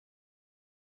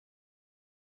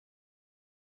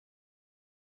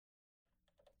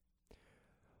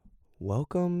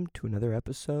Welcome to another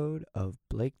episode of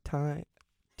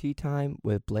Tea Time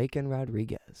with Blake and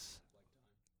Rodriguez.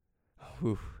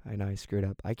 Whew, I know I screwed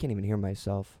up. I can't even hear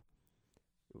myself.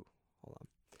 Ooh, hold on.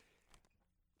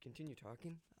 Continue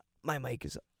talking. My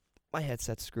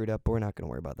headset's screwed up, but we're not going to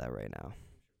worry about that right now.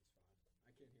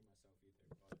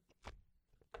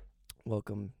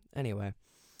 Welcome. Anyway,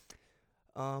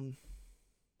 I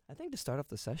think to start off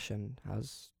the session,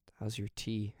 how's your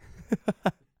tea?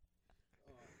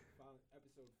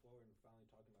 Episode 4 and we're finally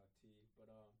talking about tea, but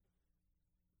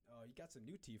you got some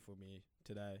new tea for me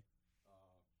today.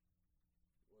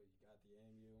 You got the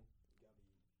AMU, you got the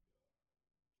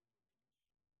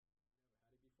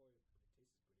never had it before. It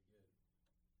tastes pretty good.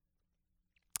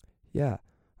 Yeah.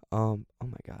 Oh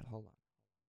my God, hold on.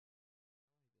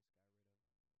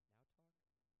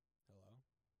 Hello?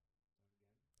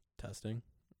 Testing.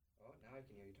 Oh, now I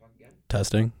can hear you talk again.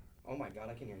 Testing. Oh my God,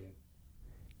 I can hear you.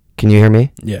 Can you hear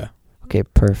me? Yeah. Okay,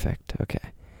 perfect.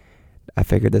 Okay. I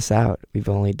figured this out. We've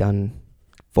only done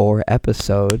 4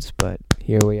 episodes, but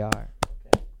here we are.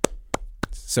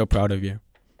 So proud of you.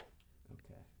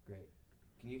 Okay, great.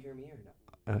 Can you hear me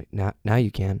or no? Now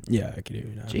you can. Yeah, I can hear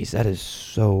you now. Jeez, that is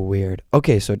so weird.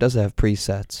 Okay, so it does have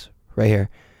presets right here.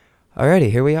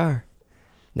 Alrighty, here we are.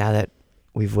 Now that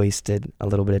we've wasted a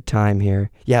little bit of time here.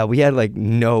 Yeah, we had we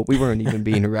weren't even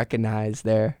being recognized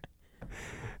there.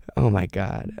 Oh my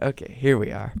God. Okay, here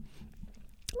we are.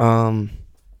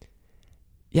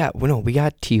 We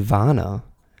got Tivana,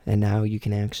 and now you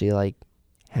can actually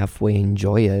halfway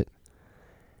enjoy it.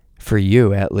 For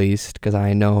you, at least, because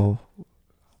I know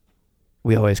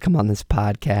we always come on this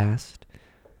podcast,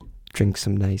 drink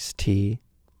some nice tea.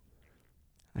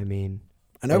 I mean,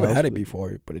 I never had it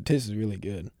before, but it tastes really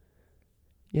good.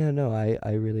 yeah, no,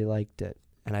 I really liked it,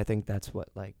 and I think that's what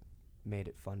made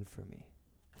it fun for me.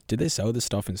 Did they sell this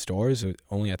stuff in stores or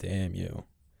only at the AMU?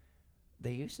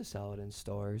 They used to sell it in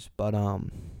stores, but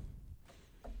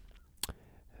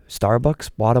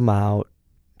Starbucks bought them out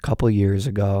a couple years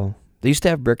ago. They used to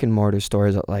have brick and mortar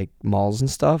stores at malls and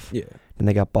stuff. Yeah. And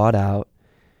they got bought out.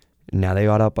 Now they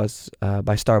got up by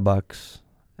Starbucks,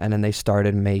 and then they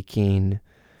started making.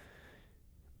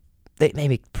 They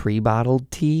make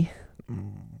pre-bottled tea.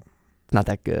 Not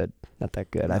that good. Not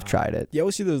that good. Nah. I've tried it. You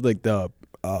always see those the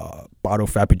bottle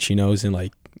frappuccinos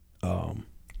in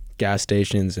gas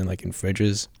stations and in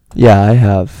fridges. Yeah, I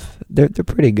have. They're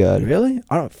pretty good. Really?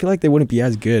 I don't feel like they wouldn't be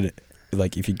as good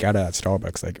if you got it at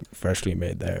Starbucks freshly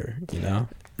made there, you know?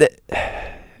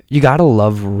 You gotta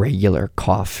love regular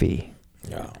coffee.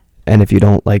 Yeah. And if you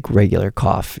don't like regular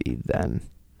coffee, then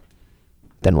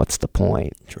what's the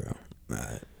point? True.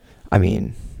 I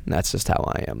mean, that's just how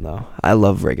I am, though. I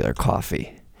love regular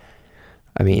coffee.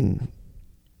 I mean,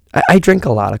 I drink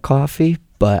a lot of coffee,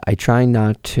 but I try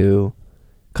not to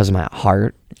because of my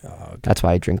heart. Okay. That's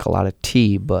why I drink a lot of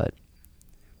tea, but,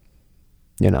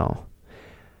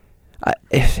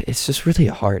 it's just really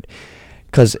hard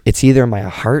because it's either my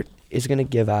heart is going to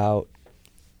give out.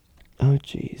 Oh,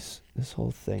 jeez. This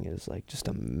whole thing is just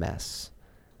a mess.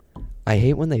 I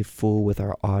hate when they fool with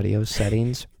our audio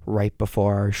settings right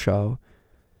before our show.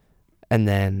 And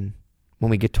then when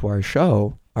we get to our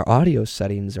show, our audio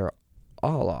settings are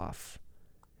all off.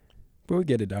 But we'll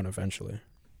get it done eventually.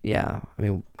 Yeah, I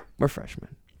mean, we're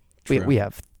freshmen. True. We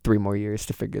have 3 more years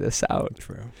to figure this out.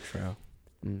 True.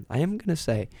 I am going to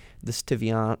say this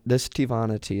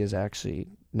Tivana tea is actually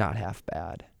not half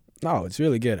bad. No, it's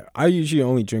really good. I usually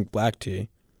only drink black tea.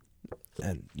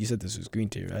 And you said this was green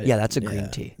tea, right? Yeah, that's a green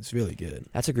tea. It's really good.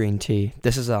 That's a green tea.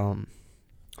 This is, oh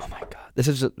my God. This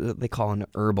is, they call an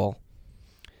herbal.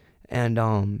 And,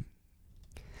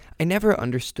 I never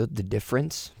understood the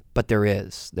difference, but there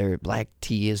is. Their black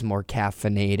tea is more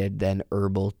caffeinated than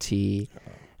herbal tea.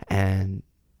 And,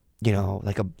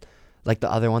 like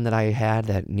the other one that I had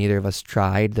that neither of us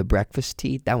tried, the breakfast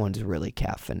tea, that one's really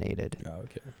caffeinated. Oh,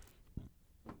 okay.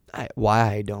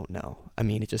 Why, I don't know. I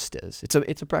mean, it just is.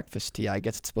 It's a breakfast tea. I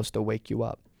guess it's supposed to wake you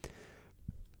up.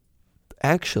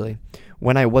 Actually,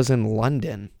 when I was in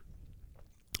London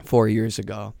 4 years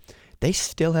ago, they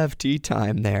still have tea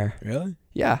time there. Really?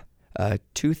 Yeah.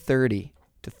 2:30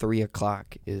 to 3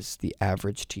 o'clock is the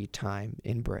average tea time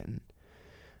in Britain.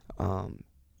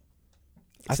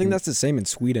 I think that's the same in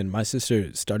Sweden. My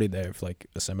sister studied there for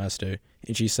a semester,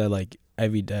 and she said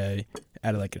every day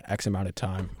at an X amount of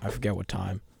time. I forget what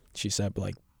time. She said,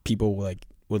 but people would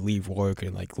leave work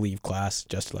and leave class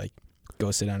just to go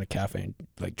sit down at a cafe and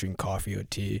drink coffee or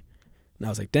tea. And I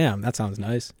was like, damn, that sounds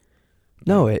nice.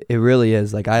 No, it really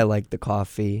is. I like the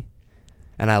coffee,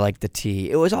 and I like the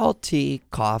tea. It was all tea,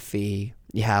 coffee.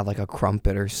 You have a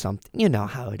crumpet or something. You know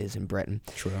how it is in Britain.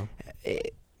 True.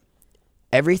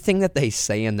 everything that they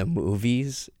say in the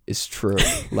movies is true.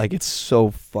 Like, it's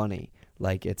so funny.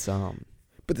 Like, it's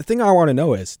But the thing I want to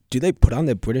know is, do they put on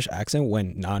the British accent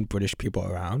when non-British people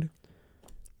are around?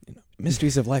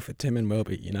 Mysteries of Life with Tim and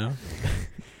Moby, you know?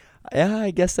 Yeah,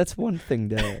 I guess that's one thing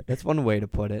that's one way to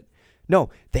put it. No,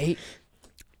 they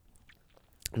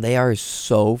are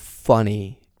so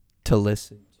funny to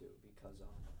listen to because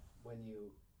when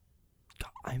you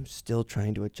I'm still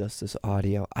trying to adjust this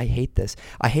audio. I hate this.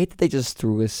 I hate that they just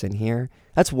threw us in here.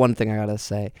 That's one thing I got to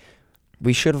say.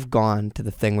 We should have gone to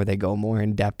the thing where they go more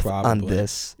in depth on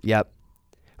this. Yep.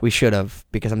 We should have,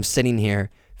 because I'm sitting here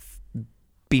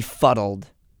befuddled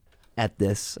at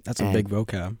this. That's a big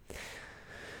vocab.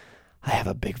 I have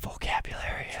a big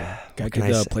vocabulary. Sure. Can I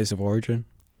give the place of origin?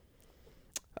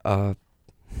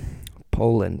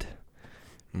 Poland.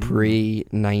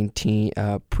 Pre-World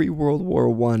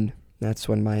War I. That's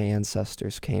when my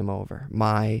ancestors came over.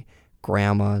 My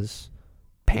grandma's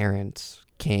parents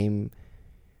came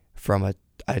from a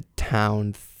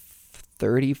town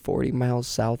 30, 40 miles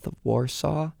south of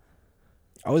Warsaw.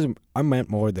 I meant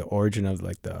more the origin of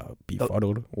like the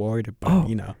befuddled word, but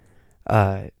you know.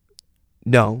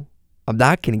 No, I'm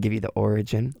not going to give you the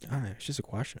origin. It's just a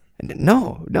question.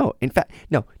 No. In fact,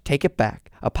 no, take it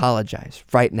back. Apologize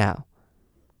right now.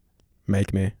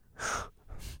 Make me.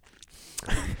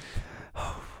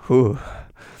 Ooh.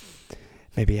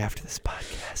 Maybe after this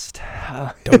podcast.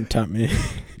 Don't tempt me.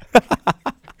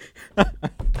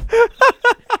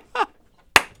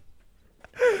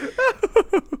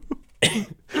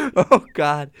 Oh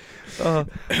God.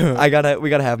 We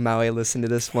gotta have Maui listen to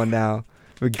this one now.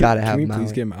 We gotta have Maui. Can we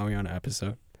please get Maui on an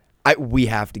episode? We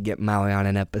have to get Maui on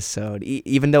an episode.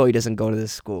 Even though he doesn't go to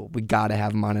this school, we gotta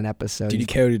have him on an episode. Did you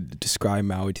care to describe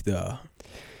Maui to the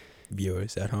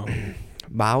viewers at home?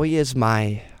 Maui is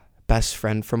my best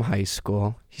friend from high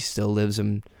school. He still lives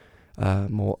in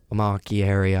Milwaukee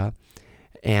area,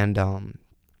 and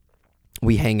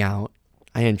we hang out.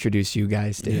 I introduce you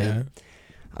guys to him.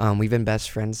 We've been best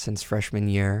friends since freshman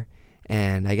year,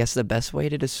 and I guess the best way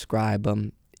to describe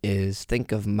him is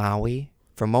think of Maui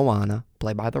from Moana,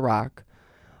 played by The Rock,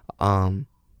 and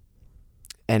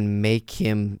make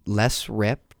him less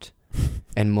ripped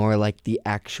and more like the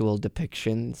actual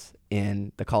depictions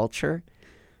in the culture.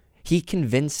 He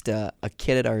convinced a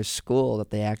kid at our school that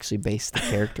they actually based the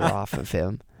character off of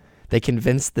him. He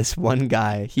convinced this one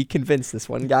guy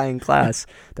in class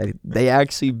that they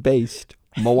actually based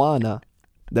Moana,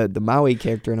 the Maui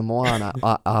character in Moana,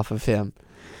 off of him.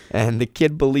 And the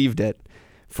kid believed it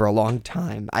for a long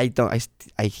time.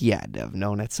 He had to have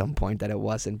known at some point that it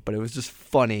wasn't, but it was just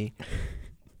funny.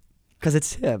 Because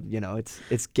it's him, you know,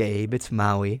 it's Gabe, it's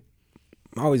Maui.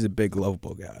 Maui's a big,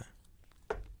 lovable guy.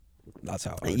 That's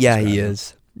how I would Yeah, describe he him.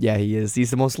 is. Yeah, he is.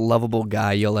 He's the most lovable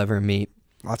guy you'll ever meet.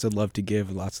 Lots of love to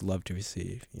give, lots of love to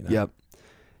receive. You know?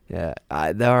 Yep. Yeah.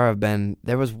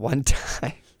 There was one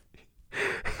time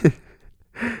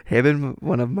him and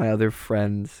one of my other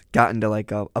friends got into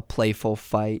like a playful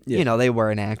fight. Yeah. You know, they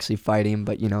weren't actually fighting,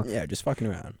 but you know. Yeah, just fucking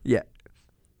around. Yeah.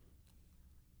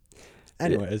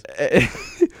 Anyways.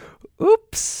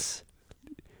 Oops.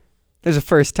 There's a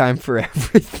first time for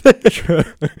everything.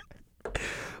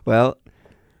 Well,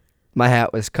 my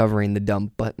hat was covering the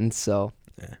dump button, so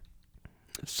yeah.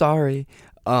 Sorry.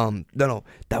 No,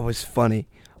 that was funny.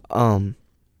 But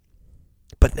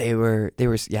they were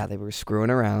screwing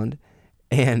around,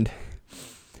 and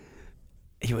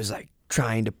he was like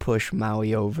trying to push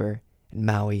Maui over, and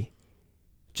Maui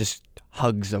just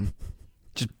hugs him,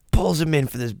 just pulls him in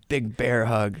for this big bear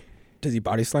hug. Does he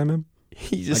body slam him?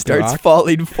 He just like starts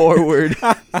falling forward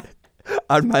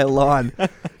on my lawn.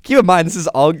 Keep in mind, this is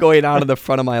all going on in the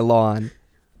front of my lawn.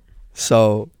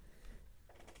 So,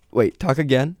 wait, talk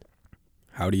again.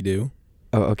 How'd he do?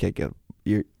 Oh, okay, good.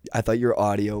 I thought your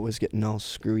audio was getting all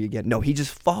screwy again. No, he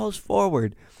just falls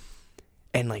forward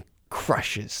and like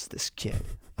crushes this kid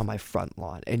on my front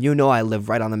lawn. And you know I live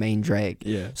right on the main drag.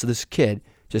 Yeah. So this kid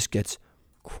just gets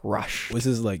crushed. Was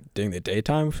this like during the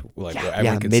daytime? Like where Yeah,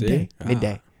 everyone could see?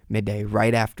 midday,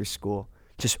 right after school.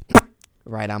 Just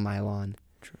right on my lawn.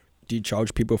 Do you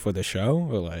charge people for the show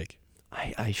or like?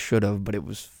 I should have, but it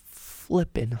was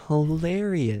flipping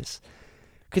hilarious.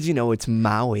 Because, you know, it's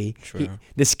Maui. True.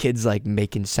 This kid's, like,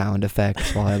 making sound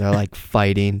effects while they're, like,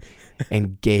 fighting.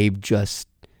 And Gabe just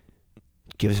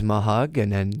gives him a hug.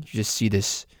 And then you just see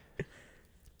this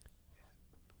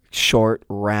short,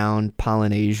 round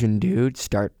Polynesian dude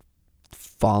start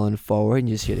falling forward. And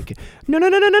you just hear the kid, no.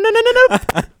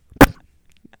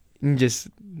 And just,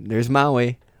 there's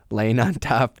Maui laying on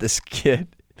top of this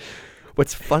kid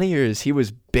What's funnier is he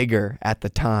was bigger at the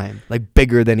time, like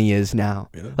bigger than he is now.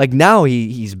 Really? Like now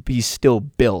he's still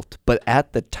built, but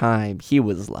at the time he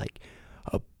was like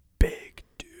a big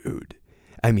dude.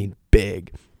 I mean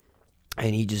big.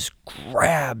 And he just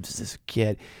grabs this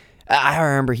kid. I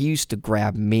remember he used to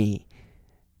grab me,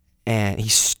 and he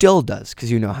still does, because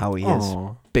you know how he is.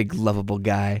 Aw. Big, lovable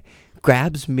guy.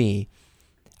 Grabs me.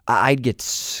 I'd get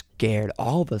scared.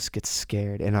 All of us get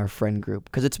scared in our friend group,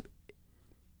 because it's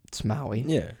Maui.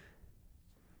 Yeah.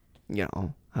 You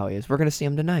know how he is. We're going to see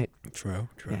him tonight. True.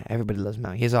 Yeah, everybody loves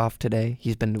Maui. He's off today.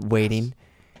 He's been waiting.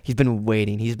 He's been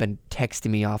waiting. He's been texting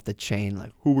me off the chain,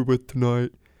 like, who we with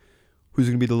tonight? Who's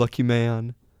going to be the lucky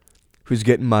man? Who's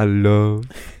getting my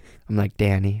love? I'm like,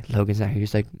 Danny. Logan's not here.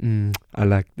 He's like, I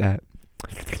like that.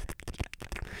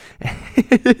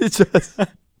 It's just,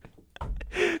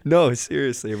 no,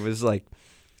 seriously. It was like,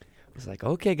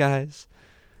 okay, guys.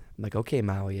 I'm like, okay,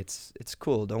 Maui, it's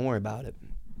cool. Don't worry about it.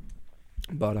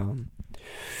 But,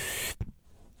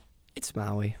 it's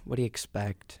Maui. What do you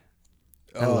expect?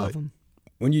 I love him.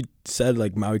 When you said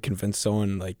like Maui convinced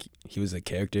someone like he was a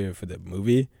character for the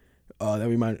movie, that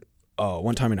reminded.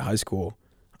 One time in high school,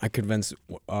 I convinced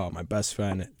my best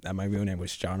friend that my real name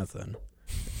was Jonathan.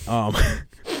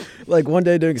 Like one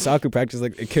day during soccer practice,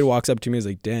 like a kid walks up to me and is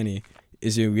like, "Danny,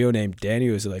 is your real name Danny,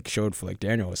 or is it like short for like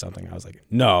Daniel or something?" I was like,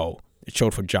 "No, it's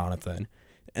short for Jonathan."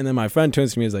 And then my friend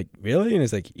turns to me and is like, "Really?" And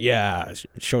he's like, "Yeah, it's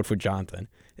short for Jonathan."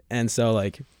 And so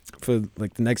like for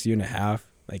like the next year and a half,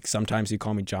 like sometimes he'd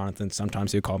call me Jonathan,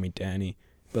 sometimes he'd call me Danny,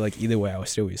 but like either way, I would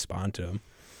still respond to him.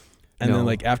 And then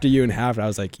like after a year and a half, I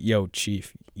was like, "Yo,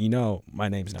 Chief, you know my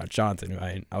name's not Jonathan,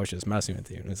 right? I was just messing with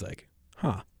you." And it's like,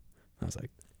 "Huh?" I was like,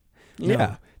 "Yeah."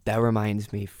 No, that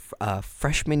reminds me,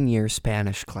 freshman year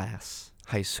Spanish class,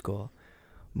 high school.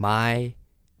 Maui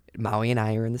and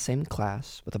I are in the same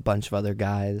class with a bunch of other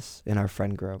guys in our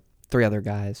friend group, 3 other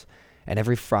guys. And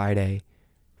every Friday,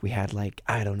 we had like,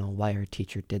 I don't know why our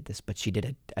teacher did this, but she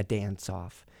did a dance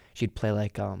off. She'd play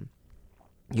like,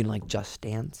 like Just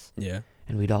Dance. Yeah.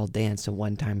 And we'd all dance. And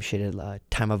one time she did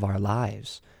Time of Our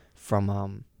Lives from,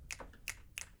 I'm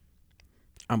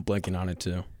blanking on it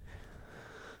too.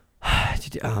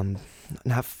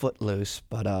 not Footloose,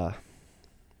 but, oh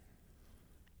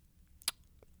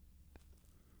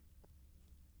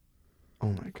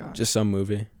my God. Just some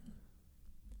movie.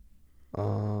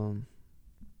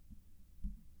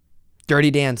 Dirty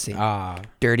Dancing. Ah.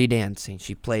 Dirty Dancing.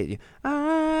 She played,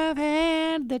 I've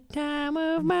had the time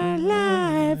of my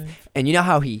life. And you know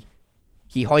how he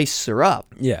hoists her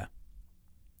up? Yeah.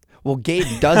 Well,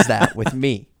 Gabe does that with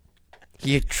me.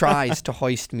 He tries to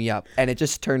hoist me up, and it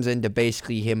just turns into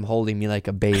basically him holding me like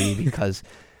a baby because,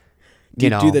 Do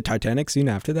you do the Titanic scene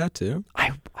after that too?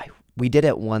 We did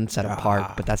it once at a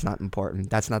park, but that's not important.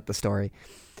 That's not the story.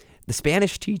 The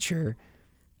Spanish teacher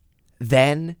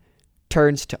then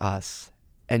turns to us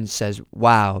and says,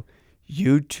 "Wow,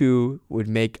 you two would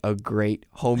make a great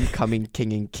homecoming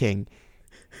king and king."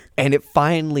 And it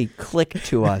finally clicked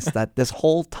to us that this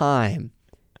whole time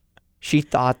she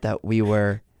thought that we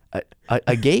were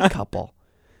a gay couple.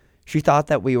 She thought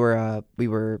that we were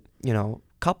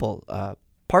couple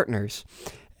partners.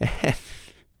 It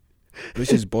was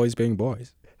just boys being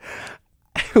boys.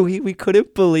 we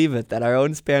couldn't believe it that our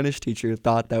own Spanish teacher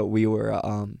thought that we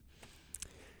were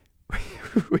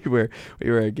we were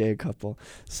a gay couple.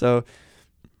 So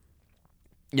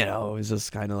it was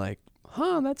just kind of like,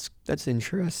 huh, that's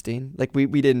interesting. Like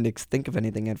we didn't think of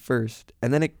anything at first,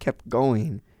 and then it kept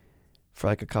going for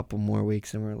like a couple more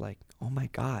weeks, and we're like, oh my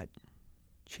God,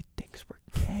 she thinks we're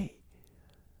gay.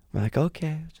 We're like,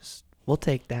 okay, we'll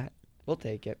take that. We'll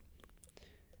take it.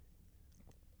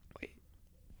 Wait,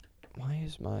 why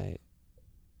is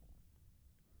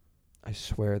I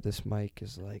swear this mic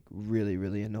is like really,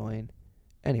 really annoying.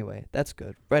 Anyway, that's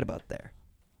good. Right about there.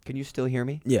 Can you still hear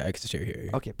me? Yeah, I can still hear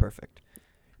you. Okay, perfect.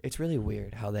 It's really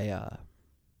weird how they,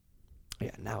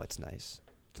 now it's nice.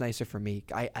 It's nicer for me.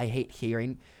 I hate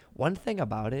hearing. One thing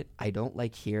about it, I don't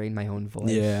like hearing my own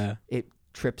voice. Yeah. It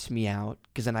trips me out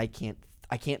because then I can't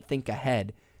think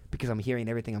ahead because I'm hearing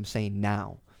everything I'm saying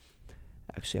now.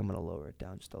 Actually, I'm going to lower it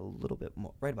down just a little bit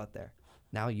more. Right about there.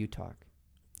 Now you talk.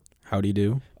 How'd he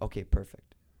do? Okay,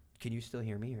 perfect. Can you still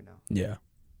hear me or no? Yeah.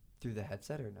 Through the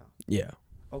headset or no? Yeah.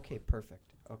 Okay,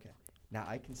 perfect. Okay. Now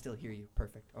I can still hear you.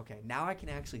 Perfect. Okay, now I can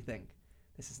actually think.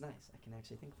 This is nice. I can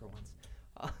actually think for once.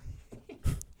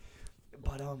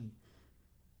 But God,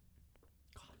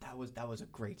 that was a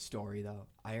great story though.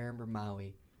 I remember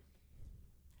Maui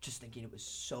just thinking it was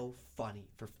so funny.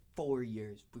 For 4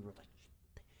 years we were like,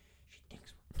 she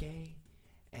thinks we're gay.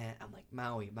 And I'm like,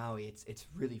 Maui, it's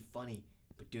really funny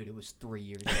but dude, it was 3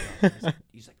 years ago.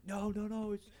 He's like, no,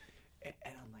 it's,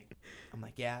 and I'm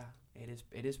like, yeah,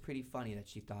 it is pretty funny that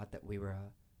she thought that we were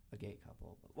a gay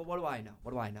couple. But what do I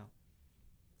know?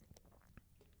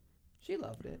 She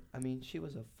loved it. I mean, she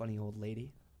was a funny old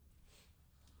lady.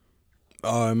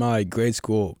 My grade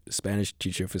school Spanish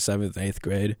teacher for 7th and 8th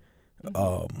grade,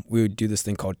 we would do this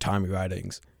thing called time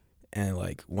writings, and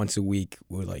like once a week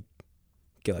we would like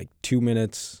get like 2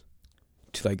 minutes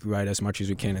to like write as much as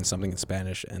we can in something in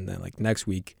Spanish, and then like next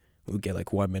week we would get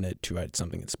like 1 minute to write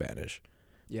something in Spanish.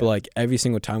 Yeah. But like every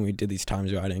single time we did these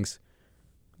times writings,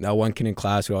 that one kid in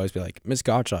class would always be like, Miss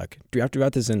Gottschalk, do you have to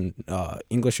write this in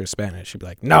English or Spanish? She'd be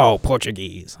like, no,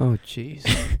 Portuguese. Oh, jeez.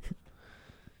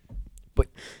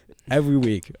 Every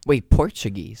week. Wait,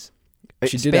 Portuguese?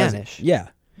 She did as- Spanish? yeah.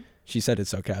 She said it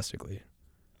sarcastically.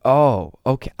 Oh,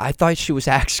 okay. I thought she was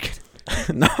asking.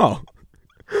 No.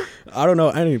 I don't know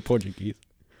any Portuguese.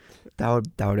 That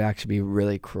would actually be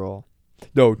really cruel.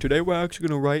 No, today we're actually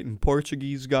going to write in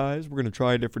Portuguese, guys. We're going to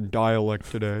try a different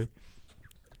dialect today.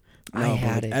 No, I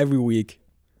had it. Every week,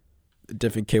 a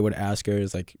different kid would ask her,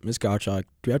 is like, Miss Gottschalk,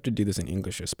 do you have to do this in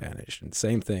English or Spanish? And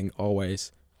same thing,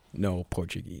 always, no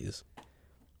Portuguese.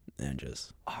 And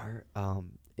just...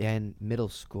 In middle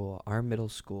school, our middle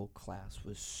school class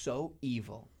was so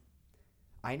evil.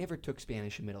 I never took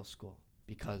Spanish in middle school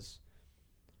because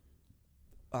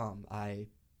I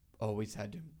always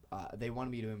had to they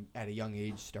wanted me to at a young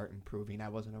age start improving. I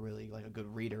wasn't a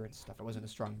good reader and stuff. I wasn't a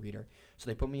strong reader. So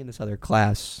they put me in this other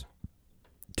class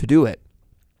to do it.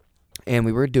 And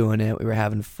we were doing it. We were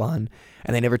having fun,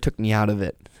 and they never took me out of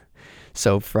it.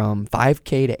 So from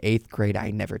 5K to 8th grade,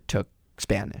 I never took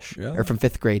Spanish. Yeah. Or from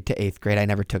 5th grade to 8th grade, I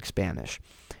never took Spanish.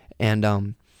 And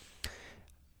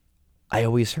I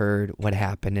always heard what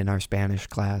happened in our Spanish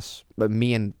class, but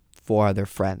me and 4 other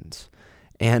friends.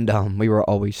 And we were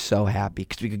always so happy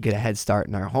because we could get a head start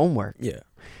in our homework. Yeah.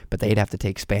 But they'd have to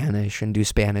take Spanish and do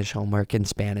Spanish homework and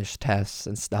Spanish tests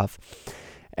and stuff.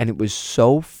 And it was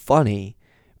so funny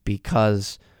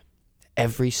because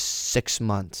every 6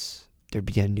 months there'd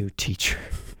be a new teacher.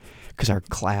 Because our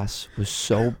class was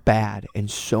so bad and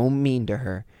so mean to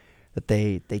her that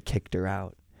they kicked her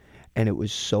out. And it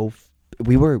was so...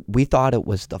 We thought it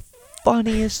was the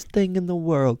funniest thing in the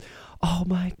world. Oh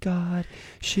my God,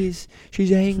 she's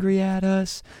angry at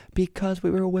us because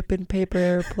we were whipping paper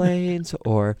airplanes,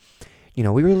 or, we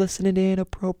were listening to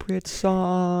inappropriate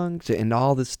songs and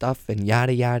all this stuff and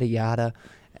yada yada yada,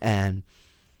 and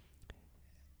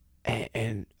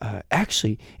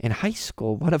actually in high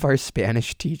school, one of our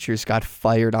Spanish teachers got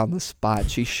fired on the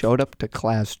spot. She showed up to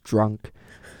class drunk.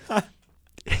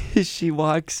 She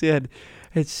walks in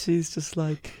and she's just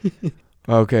like,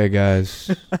 "Okay,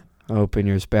 guys." Open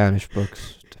your Spanish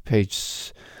books to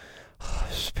page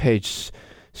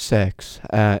 6.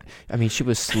 She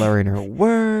was slurring her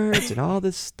words and all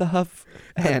this stuff.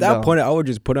 At that point, I would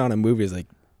just put on a movie as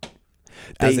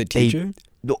a teacher.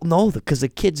 No, because the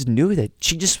kids knew that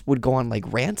she just would go on like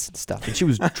rants and stuff, and she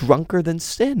was drunker than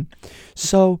sin.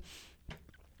 So,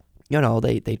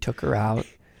 they took her out.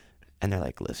 And they're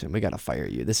like, listen, we got to fire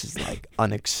you. This is,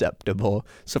 unacceptable.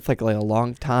 So for, a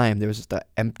long time, there was just an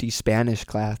empty Spanish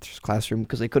classroom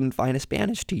because they couldn't find a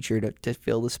Spanish teacher to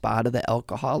fill the spot of the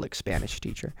alcoholic Spanish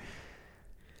teacher.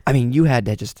 I mean, you had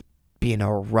to just be in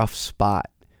a rough spot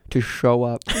to show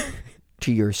up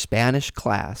to your Spanish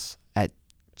class at...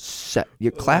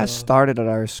 Your class started at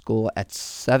our school at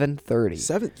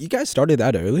 7:30. You guys started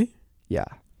that early? Yeah.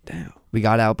 Damn. We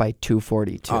got out by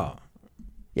 2:42. Oh.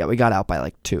 Yeah, we got out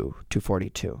by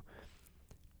 2:42.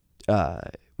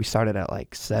 We started at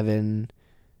 7,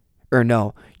 or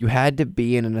no, you had to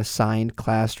be in an assigned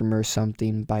classroom or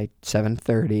something by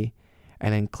 7:30,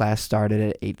 and then class started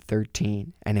at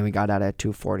 8:13, and then we got out at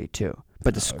 2:42.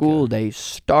 But the school day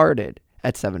started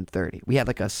at 7:30. We had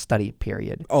a study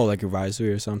period. Oh, like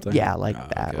advisory or something? Yeah,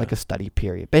 that, okay. Like a study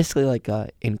period. Basically like a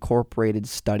incorporated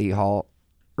study hall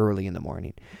early in the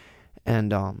morning.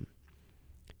 And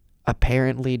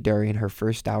apparently during her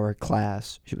first hour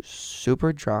class, she was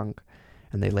super drunk,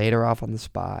 and they laid her off on the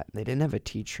spot. They didn't have a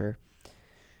teacher,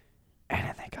 and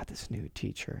then they got this new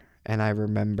teacher. And I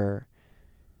remember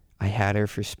I had her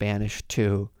for Spanish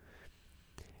too,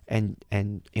 and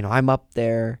I'm up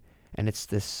there, and it's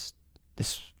this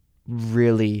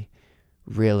really,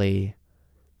 really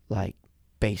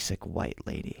basic white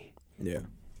lady. Yeah.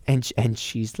 And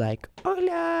she's like,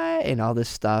 hola, and all this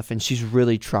stuff, and she's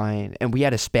really trying. And we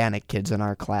had Hispanic kids in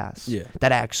our class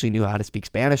that actually knew how to speak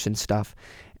Spanish and stuff.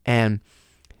 And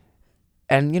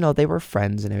they were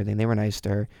friends and everything. They were nice to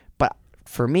her. But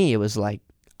for me, it was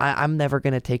I'm never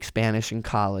going to take Spanish in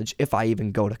college, if I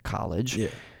even go to college. Yeah.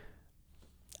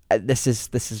 this is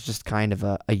just kind of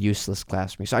a useless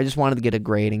class for me. So I just wanted to get a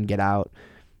grade and get out.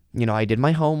 You know, I did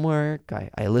my homework.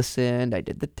 I listened. I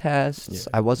did the tests.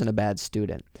 Yeah. I wasn't a bad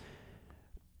student.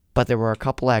 But there were a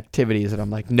couple activities that I'm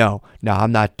like, no,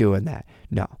 I'm not doing that.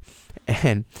 No.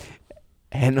 And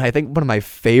I think one of my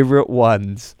favorite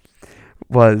ones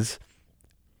was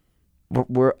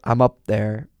I'm up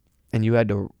there and you had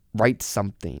to write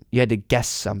something. You had to guess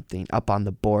something up on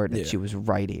the board that she was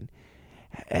writing.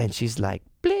 And she's like,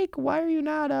 Blake, why are you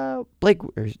not Blake,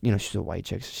 or, you know, she's a white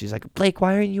chick. So she's like, Blake,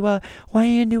 why aren't you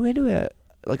into it?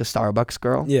 Like a Starbucks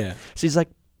girl. Yeah. She's like,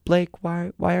 Blake,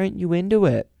 why aren't you into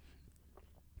it?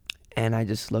 And I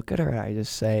just look at her and I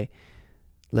just say,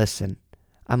 listen,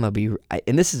 I'm gonna be,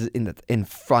 and this is in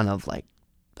front of like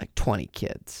 20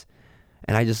 kids,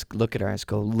 and I just look at her and I just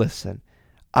go, listen,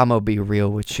 I'm gonna be real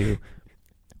with you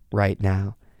right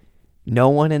now. No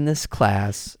one in this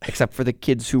class, except for the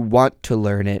kids who want to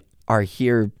learn it, are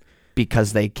here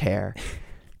because they care.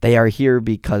 They are here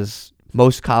because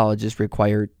most colleges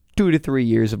require 2 to 3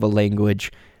 years of a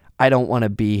language. I don't want to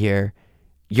be here.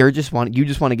 You just want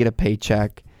to get a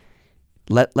paycheck.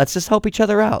 Let's just help each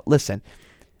other out. Listen,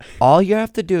 all you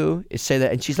have to do is say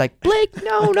that. And she's like, Blake,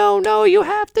 no, you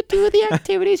have to do the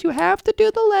activities. You have to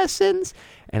do the lessons.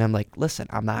 And I'm like, listen,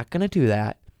 I'm not going to do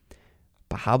that.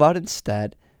 But how about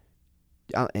instead?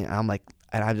 And I'm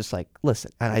just like,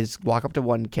 listen. And I just walk up to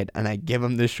one kid and I give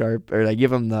him I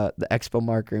give him the expo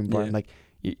marker and board. I'm like,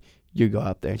 you go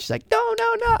up there. And she's like, no.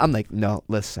 I'm like, no,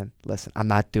 listen, I'm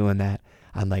not doing that.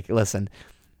 I'm like, listen,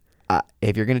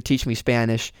 if you're going to teach me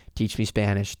Spanish, teach me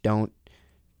Spanish. Don't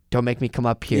make me come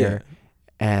up here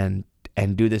and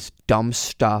do this dumb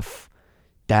stuff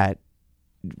that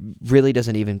really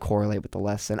doesn't even correlate with the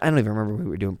lesson. I don't even remember what we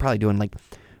were doing. Probably doing like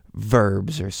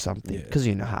verbs or something, because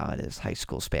you know how it is, high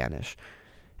school Spanish.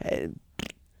 And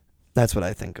that's what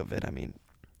I think of it. I mean,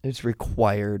 it's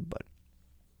required, but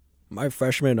my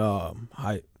freshman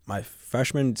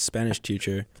Spanish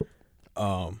teacher,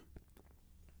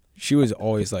 she was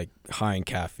always like high in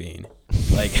caffeine.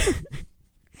 Like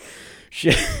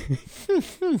she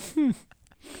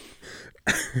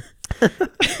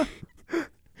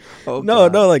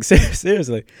No, like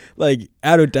seriously. Like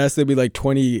at her desk there'd be like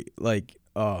 20 like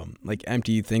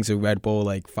empty things of Red Bull,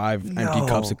 like 5 empty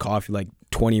cups of coffee, like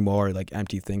 20 more like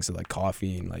empty things of like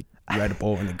coffee and like Red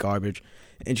Bull in the garbage.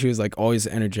 And she was like always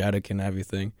energetic and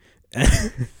everything.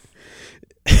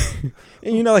 And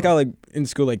you know, like how like in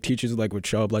school, like teachers like would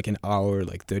show up like an hour,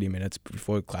 like 30 minutes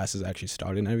before classes actually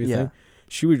started and everything. Yeah.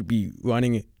 She would be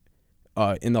running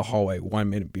in the hallway 1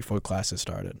 minute before classes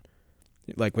started,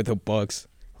 like with her books.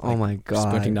 Like, oh my god!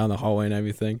 Sprinting down the hallway and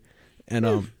everything.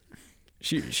 And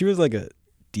she was like a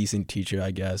decent teacher, I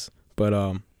guess.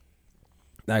 But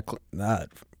that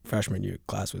freshman year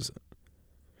class was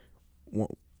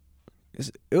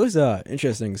it was an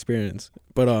interesting experience.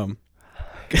 But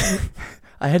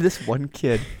I had this one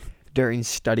kid during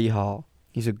study hall.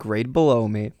 He's a grade below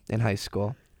me in high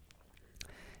school.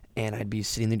 And I'd be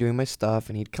sitting there doing my stuff,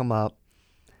 and he'd come up,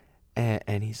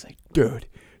 and he's like, Dude,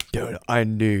 I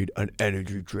need an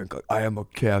energy drink. I am a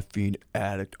caffeine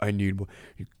addict. I need one.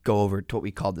 You go over to what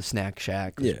we called the Snack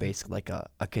Shack. It was basically like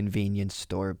a convenience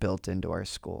store built into our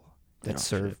school that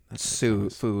served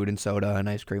food and soda and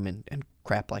ice cream and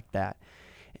crap like that.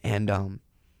 And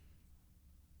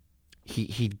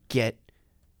he'd get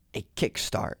a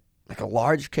kickstart, like a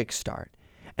large kickstart.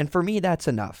 And for me, that's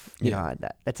enough. You know,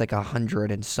 that's like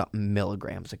 100 and something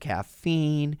milligrams of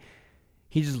caffeine.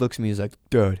 He just looks at me, he's like,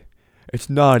 Dude, it's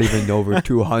not even over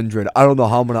 200. I don't know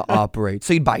how I'm going to operate.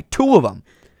 So he'd buy 2 of them.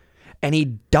 And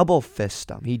he'd double fist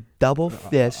them. He'd double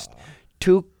fist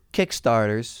 2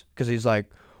 Kickstarters, because he's like,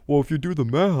 well, if you do the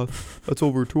math, that's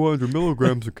over 200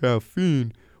 milligrams of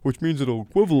caffeine, which means it'll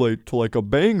equivalent to like a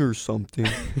Bang or something.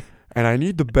 And I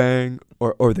need the Bang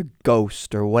or the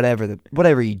Ghost or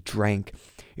whatever he drank.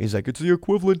 He's like, it's the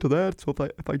equivalent to that. So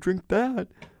if I drink that,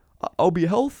 I'll be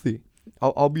healthy.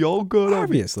 I'll be all good.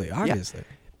 Obviously. Yeah.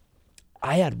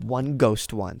 I had one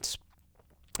Ghost once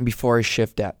before a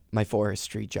shift at my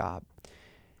forestry job.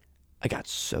 I got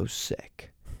so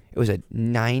sick. It was a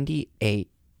 98.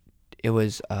 It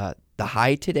was the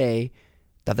high today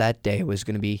of that day was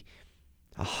going to be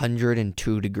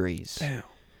 102 degrees. Damn.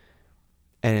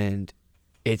 And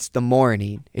it's the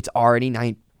morning. It's already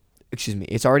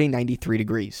 93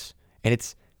 degrees. And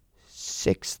it's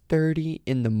 6:30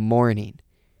 in the morning.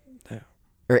 Damn.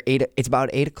 Or 8. It's about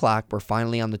 8 o'clock. We're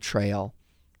finally on the trail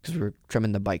because we were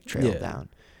trimming the bike trail down.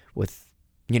 With,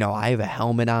 I have a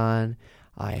helmet on.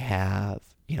 I have,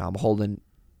 I'm holding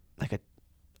like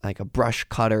like a brush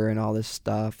cutter and all this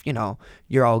stuff. You know,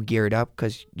 you're all geared up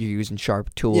because you're using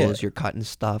sharp tools. You're cutting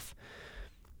stuff.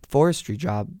 Forestry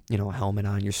job, you know, helmet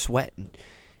on, you're sweating.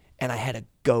 And I had a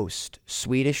Ghost,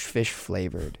 Swedish fish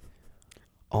flavored.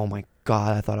 Oh my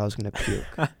God, I thought I was going to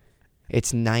puke.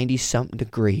 It's 90-something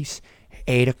degrees,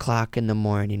 8 o'clock in the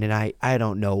morning, and I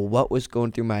don't know what was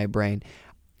going through my brain.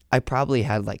 I probably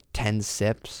had like 10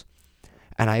 sips,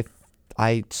 and I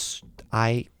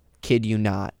kid you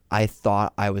not, I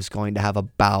thought I was going to have a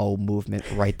bowel movement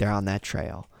right there on that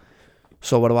trail.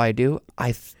 So what do?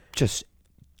 I just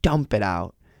dump it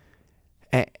out.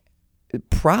 And it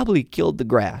probably killed the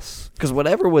grass, because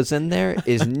whatever was in there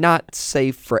is not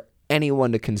safe for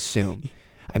anyone to consume.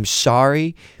 I'm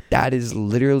sorry, that is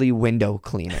literally window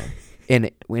cleaner in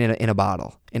a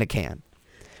bottle, in a can.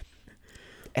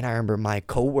 And I remember my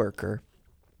coworker,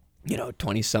 you know,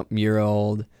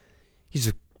 20-something-year-old, he's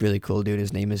a really cool dude.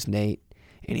 His name is Nate.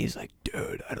 And he's like,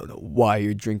 dude, I don't know why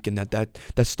you're drinking that.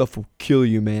 That stuff will kill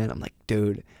you, man. I'm like,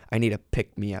 dude, I need to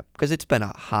pick me up. Because it's been a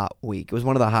hot week. It was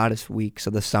one of the hottest weeks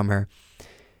of the summer.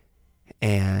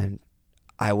 And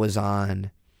I was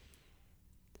on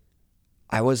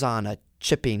a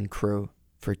chipping crew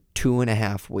for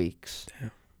 2.5 weeks.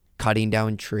 Damn. Cutting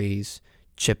down trees,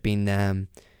 chipping them.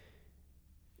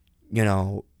 You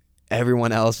know,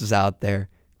 everyone else is out there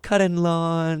cutting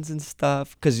lawns and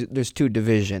stuff, because there's 2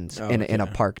 divisions in a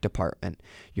park department.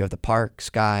 You have the parks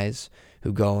guys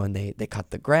who go and they cut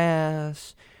the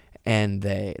grass, and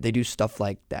they do stuff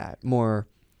like that, more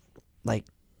like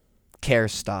care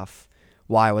stuff.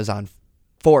 While I was on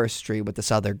forestry with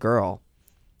this other girl,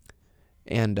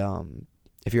 and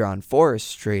if you're on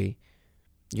forestry,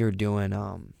 you're doing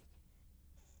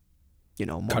you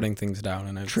know, more cutting things down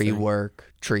and everything. Tree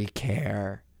work, tree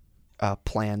care,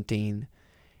 planting.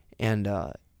 And,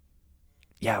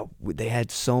 they had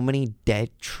so many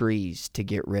dead trees to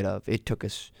get rid of. It took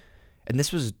us, and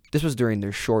this was during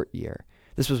their short year.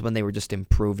 This was when they were just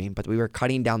improving, but we were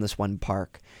cutting down this one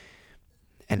park,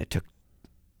 and it took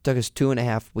us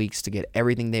 2.5 weeks to get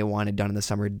everything they wanted done in the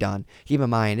summer done. Keep in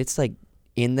mind, it's like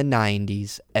in the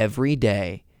 90s, every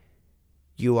day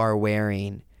you are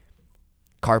wearing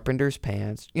carpenter's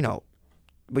pants, you know,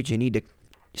 but you need to,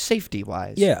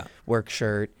 safety-wise. Yeah. Work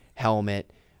shirt,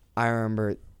 helmet. I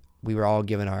remember we were all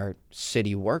given our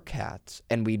city work hats,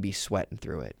 and we'd be sweating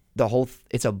through it.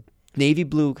 It's a navy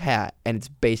blue hat, and it's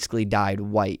basically dyed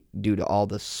white due to all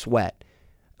the sweat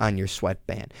on your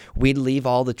sweatband. We'd leave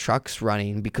all the trucks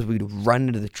running because we'd run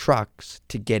into the trucks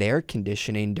to get air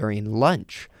conditioning during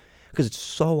lunch because it's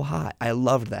so hot. I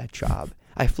loved that job.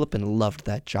 I flippin' loved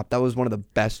that job. That was one of the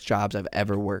best jobs I've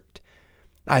ever worked.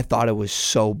 I thought it was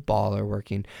so baller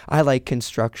working. I like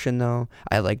construction, though.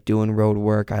 I like doing road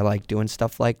work. I like doing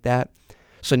stuff like that.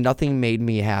 So nothing made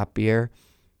me happier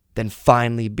than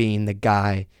finally being the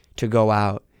guy to go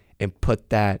out and put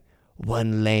that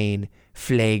 1-lane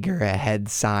flagger ahead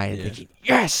sign. Yeah. Thinking,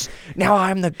 yes, now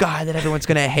I'm the guy that everyone's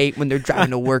going to hate when they're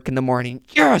driving to work in the morning.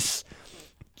 Yes,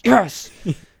 yes.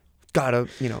 Gotta,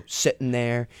 you know, sitting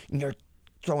there, and you're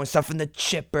throwing stuff in the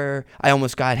chipper. I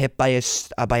almost got hit by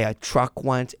a truck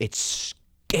once. It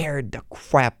scared the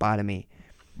crap out of me.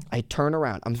 I turn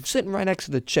around. I'm sitting right next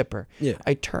to the chipper. Yeah.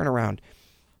 I turn around.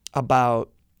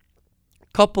 About a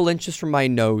couple inches from my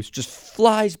nose, just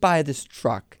flies by this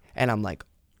truck. And I'm like,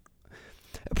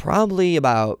 probably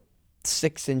about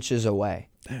 6 inches away.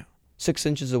 Damn. 6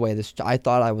 inches away. I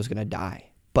thought I was going to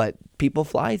die. But people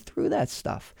fly through that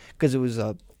stuff because it was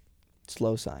a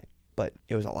slow sign. But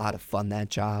it was a lot of fun, that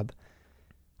job.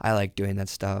 I like doing that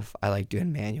stuff. I like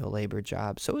doing manual labor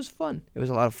jobs. So it was fun. It was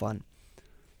a lot of fun.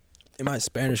 In my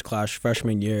Spanish class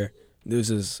freshman year, this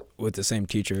is with the same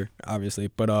teacher, obviously,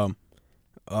 but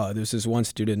there's this one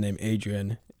student named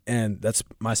Adrian, and that's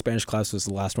my Spanish class was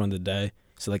the last one of the day.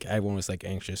 So like everyone was like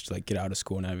anxious to like get out of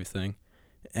school and everything.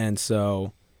 And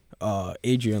so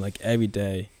Adrian, like every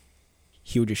day,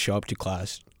 he would just show up to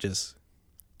class just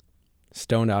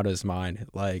stoned out of his mind.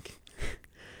 Like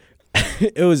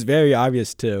it was very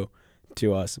obvious too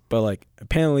to us, but like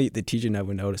apparently the teacher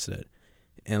never noticed it.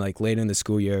 And like later in the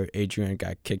school year, Adrian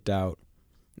got kicked out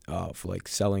for like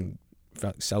selling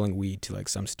weed to like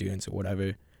some students or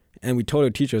whatever. And we told our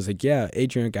teacher, I was like, yeah,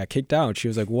 Adrian got kicked out. And she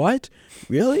was like, what?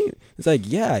 Really? It's like,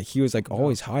 yeah, he was like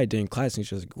always high during class. And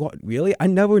she was like, what? Really? I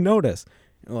never noticed.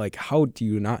 And like, how do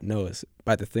you not notice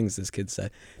by the things this kid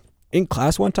said? In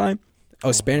class one time,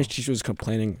 our Spanish teacher was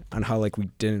complaining on how like we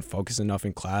didn't focus enough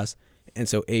in class. And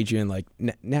so Adrian, like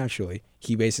naturally,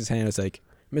 he raised his hand and was like,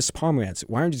 Mr. Pomerantz,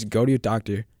 why don't you just go to your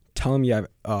doctor, tell him you have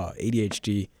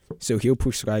ADHD, so he'll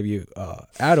prescribe you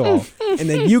Adderall, and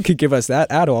then you could give us that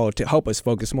Adderall to help us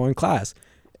focus more in class.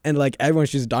 And like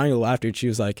everyone's just dying of laughter. And she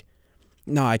was like,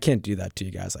 "No, I can't do that to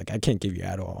you guys. Like I can't give you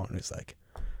Adderall." And it's like,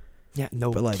 Yeah,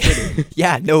 no but like, kidding.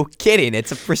 Yeah, no kidding.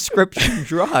 It's a prescription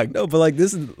drug. no, but like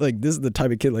this is the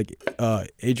type of kid like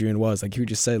Adrian was. Like he would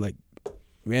just say like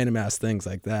random ass things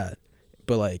like that.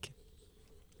 But like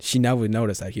she never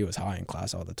noticed that he was high in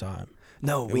class all the time.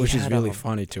 No, Which is really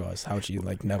funny to us how she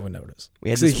like never noticed.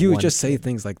 We had So this he would one just say kid.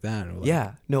 things like that. And we're like,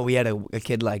 Yeah, no, we had a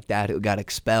kid like that who got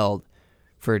expelled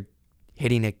for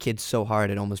hitting a kid so hard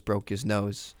it almost broke his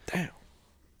nose. Damn.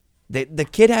 The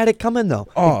kid had it coming though.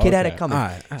 Oh, The kid had okay. it coming.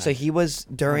 Alright, So he was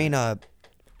during the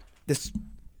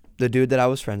dude that I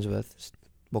was friends with.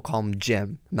 We'll call him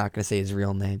Jim. I'm not gonna say his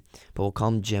real name, but we'll call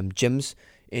him Jim. Jim's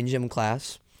in gym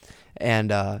class, and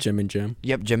Jim and Jim.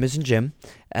 yep, Jim is in gym,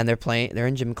 and they're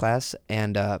in gym class,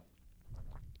 and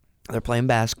they're playing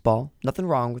basketball. Nothing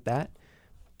wrong with that.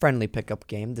 Friendly pickup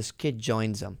game. This kid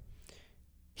joins them.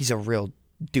 He's a real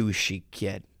douchey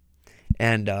kid,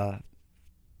 and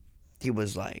he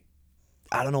was like,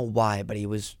 I don't know why, but he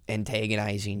was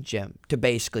antagonizing Jim to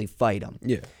basically fight him.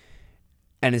 Yeah.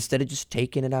 And instead of just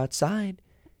taking it outside,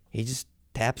 he just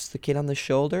taps the kid on the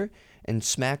shoulder and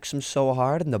smacks him so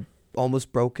hard and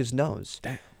almost broke his nose.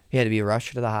 Damn. He had to be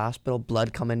rushed to the hospital,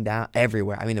 blood coming down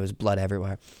everywhere. I mean, there was blood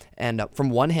everywhere. And from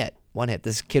one hit,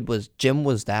 Jim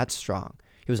was that strong.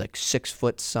 He was like 6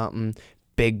 foot something,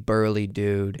 big burly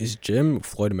dude. Is Jim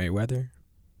Floyd Mayweather?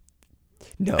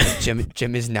 No,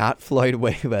 Jim is not Floyd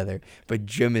Mayweather, but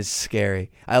Jim is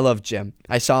scary. I love Jim.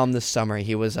 I saw him this summer.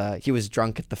 He was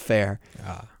drunk at the fair.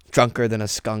 Ah. Drunker than a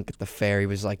skunk at the fair. He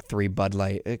was like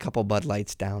a couple Bud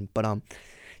Lights down. But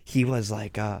he was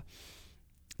like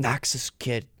knocks this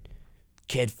kid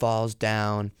falls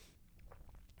down,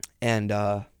 and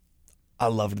I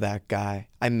loved that guy.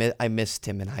 I missed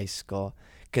him in high school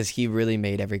because he really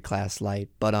made every class light.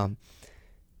 But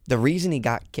the reason he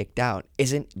got kicked out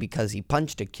isn't because he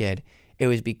punched a kid. It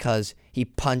was because he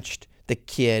punched the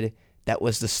kid that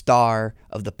was the star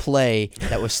of the play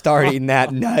that was starting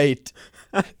that night.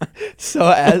 So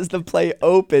as the play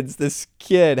opens, this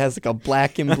kid has like a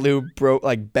black and blue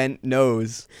bent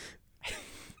nose.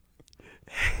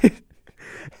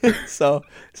 so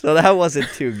that wasn't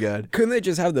too good. Couldn't they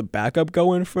just have the backup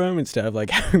going for him instead of like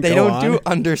having him They go don't on? do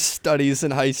understudies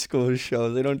in high school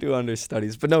shows. They don't do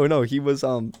understudies. But no, he was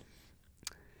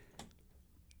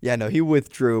yeah, no, he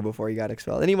withdrew before he got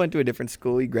expelled. Then he went to a different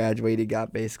school. He graduated. He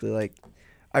got basically like,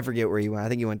 I forget where he went. I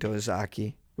think he went to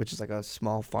Ozaki, which is like a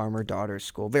small farmer daughter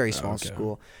school, very small Okay.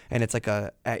 school, and it's like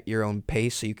a at your own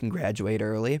pace, so you can graduate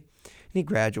early. And he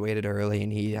graduated early,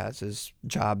 and he has his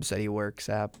jobs that he works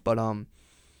at. But man,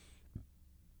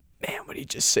 would he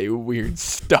just say weird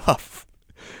stuff?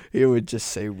 He would just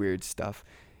say weird stuff.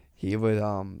 He would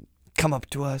come up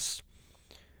to us.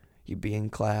 You'd be in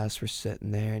class, we're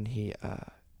sitting there, and he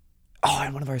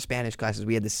in one of our Spanish classes,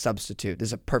 we had this substitute. This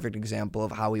is a perfect example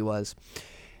of how he was.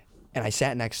 And I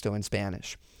sat next to him in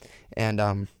Spanish.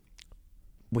 And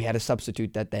we had a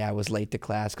substitute that day. I was late to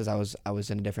class because I was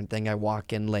in a different thing. I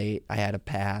walk in late. I had a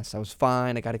pass. I was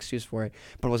fine. I got excused for it.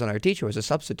 But it wasn't our teacher. It was a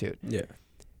substitute. Yeah.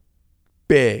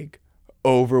 Big,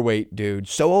 overweight dude.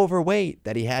 So overweight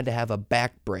that he had to have a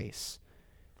back brace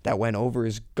that went over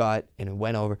his gut and it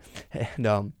went over.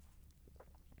 And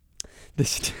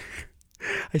this...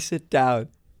 I sit down,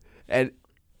 and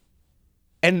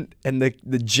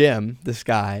the Jim, this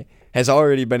guy, has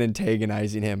already been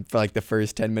antagonizing him for like the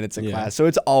first 10 minutes of class. So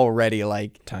it's already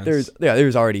like Tense.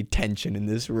 there's already tension in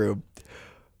this room.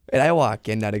 And I walk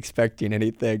in not expecting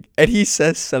anything, and he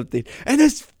says something, and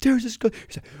there's this guy.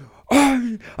 He's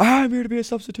like, I'm here to be a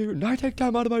substitute, and I take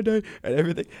time out of my day and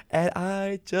everything. And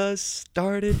I just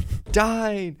started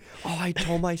dying. Oh, I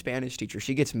told my Spanish teacher.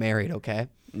 She gets married, okay?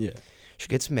 Yeah. She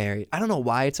gets married. I don't know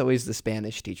why it's always the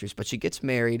Spanish teachers, but she gets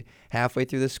married halfway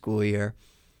through the school year.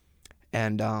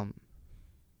 And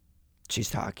she's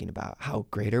talking about how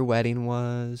great her wedding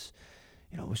was.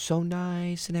 You know, it was so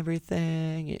nice and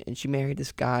everything. And she married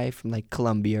this guy from like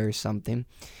Colombia or something.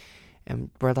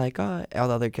 And we're like, oh, all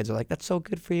the other kids are like, that's so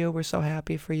good for you. We're so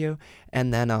happy for you.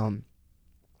 And then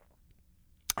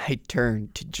I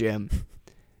turned to Jim.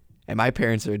 And my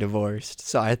parents are divorced.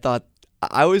 So I thought,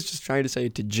 I was just trying to say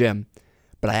it to Jim.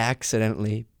 But I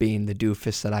accidentally, being the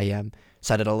doofus that I am,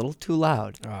 said it a little too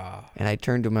loud. And I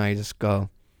turned to him and I just go,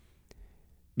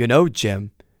 you know,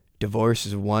 Jim, divorce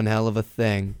is one hell of a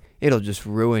thing. It'll just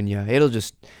ruin you. It'll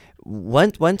just,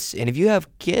 once, and if you have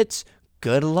kids,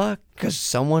 good luck, because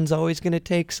someone's always going to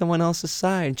take someone else's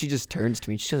side. And she just turns to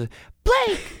me and she goes,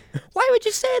 Blake, why would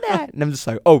you say that? And I'm just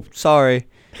like, oh, sorry.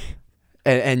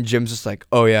 And Jim's just like,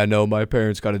 oh yeah, no, my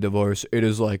parents got a divorce. It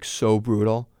is like so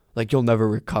brutal. Like, you'll never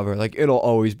recover. Like, it'll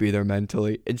always be there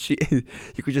mentally. And you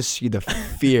could just see the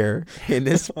fear in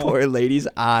this poor lady's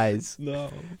eyes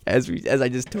No. as I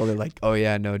just told her, like, oh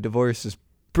yeah, no, divorce is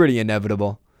pretty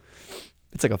inevitable.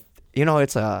 It's like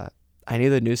I knew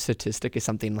the new statistic is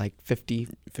something like 50,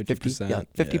 50%. yeah,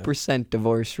 50%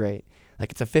 divorce rate.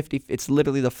 Like, it's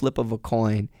literally the flip of a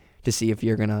coin to see if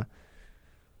you're gonna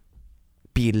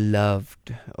be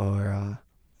loved or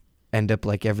end up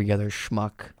like every other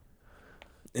schmuck.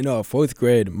 In 4th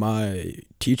grade, my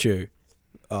teacher,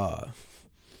 what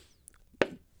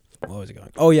was it going?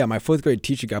 Oh yeah, my 4th grade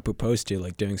teacher got proposed to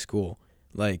like during school.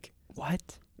 Like,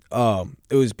 What?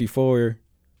 it was before,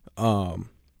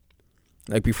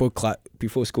 like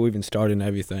before school even started and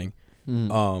everything.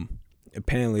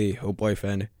 Apparently her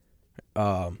boyfriend,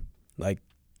 like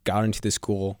got into the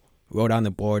school, wrote on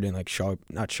the board in like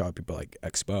not Sharpie, but like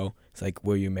Expo. It's like,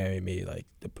 will you marry me? Like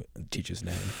the teacher's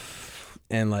name.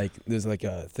 And like there's like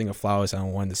a thing of flowers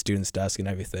on one of the students' desk and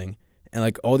everything. And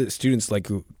like all the students like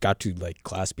got to like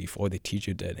class before the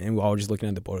teacher did, and we all just looking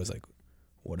at the board. I was like,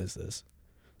 what is this?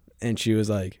 And she was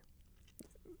like,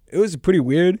 it was pretty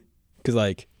weird because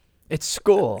like, It's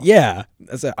school. yeah,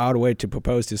 that's an odd way to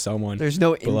propose to someone. There's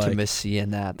no But, like, intimacy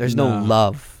in that. There's no nah.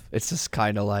 love. It's just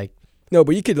kind of like, No,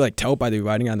 but you could like tell by the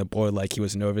writing on the board, like he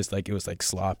was nervous, like it was like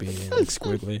sloppy and like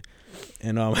squiggly.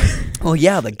 And oh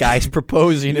yeah, the guy's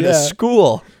proposing in a Yeah.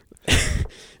 school.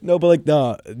 no, but like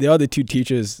the other two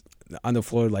teachers on the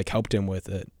floor like helped him with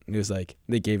it. It was like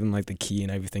they gave him like the key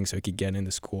and everything so he could get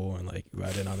into school and like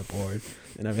write it on the board.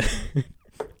 And I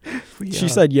mean, she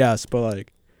said yes, but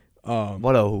like,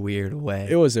 What a weird way.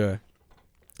 that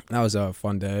was a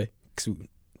fun day. 'Cause,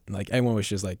 like everyone was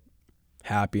just like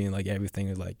happy and like everything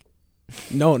was like,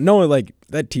 no, like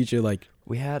that teacher like.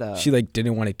 We had a She like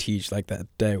didn't want to teach like that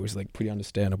day, which was like pretty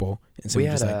understandable. And so we we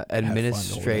had just, a like, had fun the whole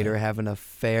administrator day. have an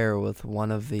affair with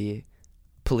one of the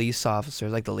police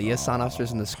officers, like the liaison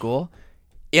officers in the school.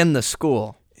 In the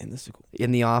school, in the school.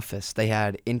 in the office, they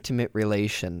had intimate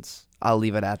relations. I'll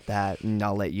leave it at that, and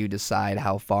I'll let you decide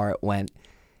how far it went.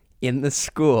 In the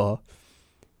school,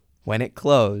 when it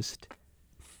closed,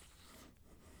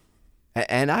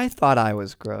 and I thought I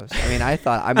was gross.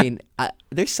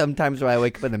 There's sometimes where I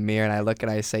wake up in the mirror and I look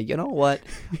and I say, you know what?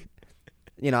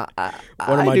 You know,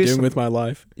 What am I doing with my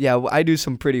life? Yeah, I do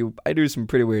some pretty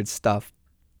weird stuff,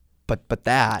 but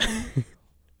that,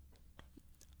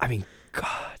 I mean,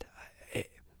 God,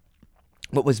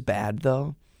 what was bad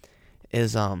though,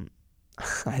 is I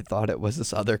thought it was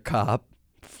this other cop.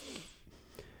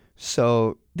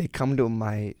 So they come to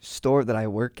my store that I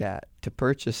work at to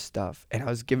purchase stuff, and I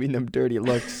was giving them dirty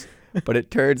looks, but it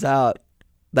turns out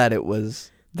that it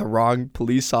was the wrong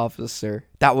police officer.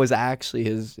 That was actually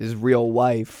his real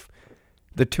wife,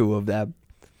 the two of them.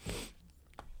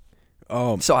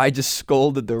 So I just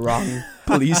scolded the wrong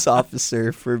police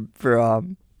officer for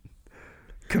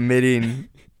committing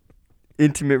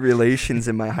intimate relations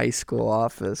in my high school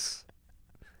office.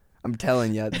 I'm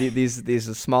telling you,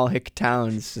 these small hick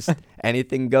towns, just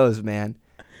anything goes, man.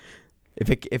 If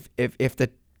the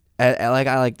like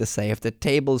I like to say, if the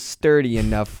table's sturdy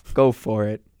enough, go for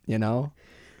it. You know.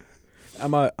 At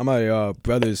my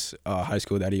brother's high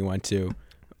school that he went to,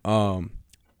 one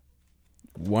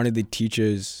of the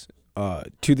teachers,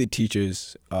 two of the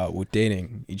teachers were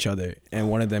dating each other, and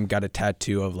one of them got a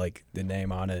tattoo of like the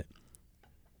name on it.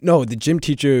 No, the gym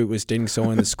teacher was dating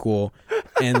someone in the school,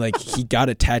 and like he got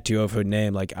a tattoo of her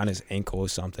name like on his ankle or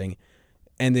something,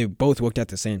 and they both worked at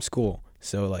the same school.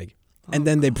 So like, and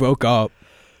then they broke up,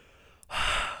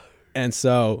 and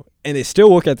they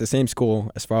still work at the same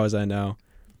school as far as I know,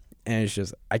 and it's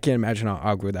just I can't imagine how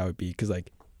awkward that would be because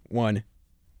like one,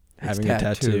 having it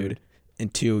tattooed,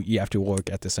 and two, you have to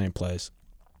work at the same place.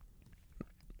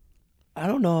 I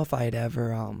don't know if I'd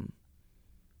ever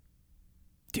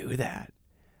do that.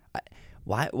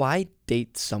 Why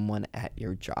date someone at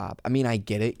your job? I mean, I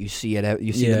get it. You see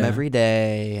them every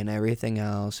day and everything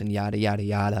else and yada yada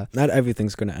yada. Not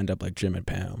everything's gonna end up like Jim and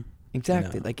Pam.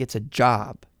 Exactly. You know? Like it's a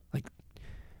job. Like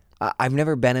I've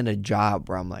never been in a job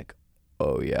where I'm like,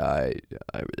 oh yeah,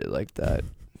 I really like that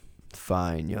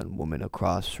fine young woman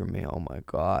across from me. Oh my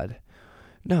God.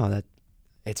 No,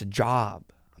 it's a job.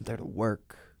 I'm there to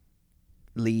work,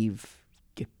 leave,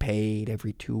 get paid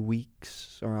every 2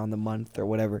 weeks or on the month or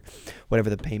whatever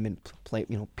the payment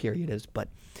period is. But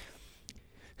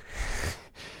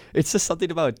it's just something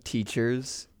about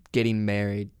teachers getting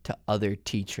married to other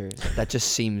teachers that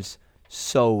just seems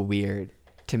so weird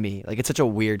to me. Like it's such a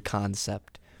weird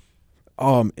concept.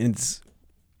 It's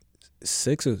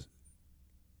 6th or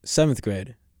 7th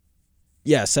grade.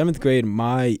 Yeah, 7th grade.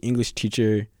 My English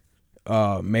teacher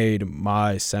made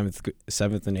my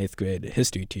seventh and eighth grade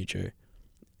history teacher,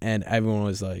 and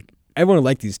everyone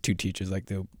liked these two teachers. Like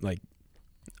they're like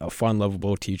fun,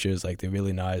 lovable teachers. Like they're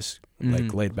really nice,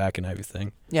 like laid back and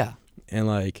everything. Yeah. And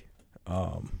like,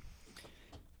 I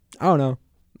don't know.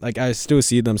 Like I still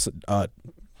see them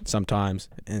sometimes,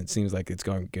 and it seems like it's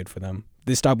going good for them.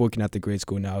 They stopped working at the grade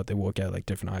school now. They work at like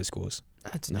different high schools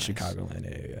That's in nice. the Chicagoland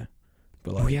area.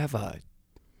 But like, We have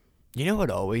you know what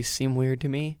always seemed weird to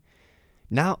me?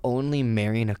 Not only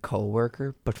marrying a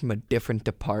coworker, but from a different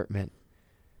department.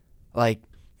 Like,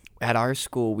 at our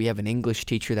school, we have an English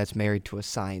teacher that's married to a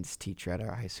science teacher at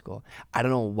our high school. I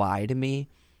don't know why to me,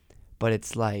 but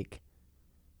it's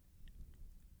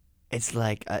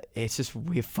just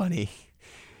weird funny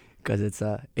because it's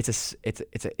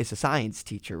a science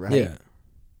teacher, right? yeah.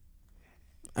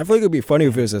 I feel like it'd be funny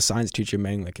if it was a science teacher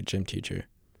marrying like a gym teacher.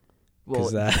 Well,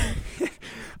 That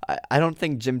I don't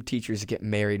think gym teachers get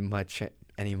married much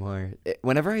anymore.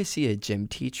 Whenever I see a gym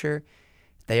teacher,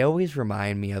 they always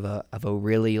remind me of a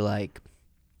really like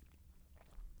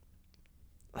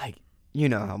you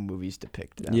know how movies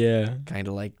depict them. yeah, Kind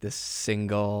of like this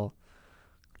single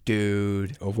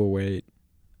dude, overweight.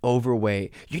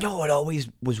 overweight. You know what always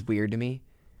was weird to me?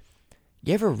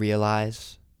 You ever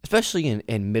realize, especially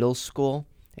in middle school,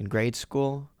 in grade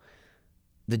school,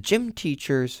 the gym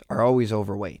teachers are always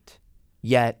overweight.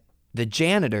 Yet the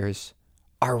janitors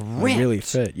are ripped. Really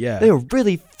fit. Yeah. They are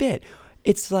really fit.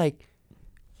 It's like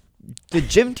the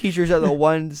gym teachers are the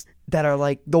ones that are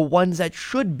like the ones that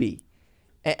should be.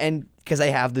 And because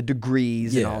they have the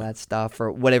degrees and all Yeah. that stuff,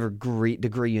 or whatever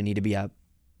degree you need to be a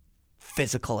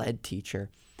physical ed teacher.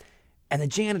 And the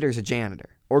janitor's a janitor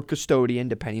or custodian,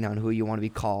 depending on who you want to be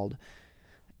called.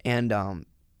 And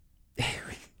they're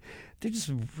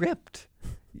just ripped,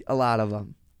 a lot of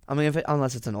them. I mean,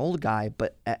 unless it's an old guy.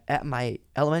 But at my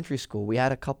elementary school, we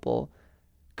had a couple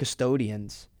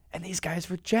custodians, and these guys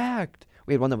were jacked.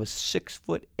 We had one that was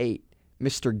 6'8",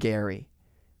 Mr. Gary,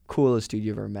 coolest dude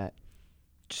you ever met.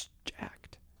 Just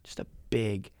jacked, just a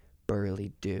big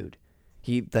burly dude.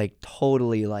 He like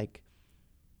totally like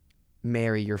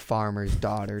marry your farmer's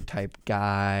daughter type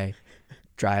guy,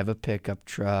 drive a pickup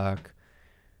truck,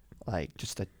 like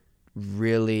just a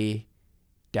really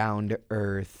down to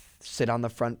earth. Sit on the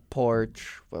front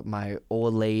porch with my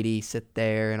old lady, sit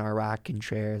there in our rocking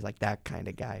chairs, like that kind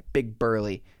of guy. Big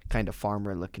burly kind of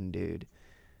farmer looking dude.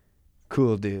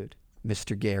 Cool dude.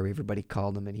 Mr. Gary, everybody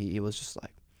called him, and he was just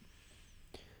like,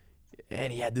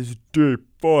 and he had this deep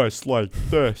voice like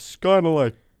this, kind of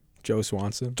like Joe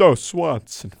Swanson. Joe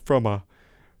Swanson from a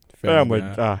Family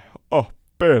Guy. Oh,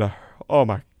 Peter. Oh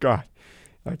my God.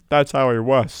 Like that's how he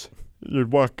was.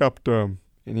 You'd walk up to him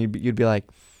and you'd be like,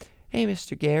 "Hey,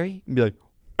 Mr. Gary." He'd be like,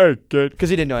 "Hey, kid," because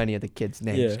he didn't know any of the kids'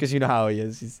 names. Yeah. Because you know how he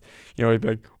is. He's, he'd be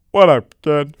like, "What up,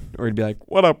 kid?" Or he'd be like,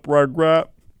 "What up, Rugrat?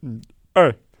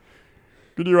 Hey,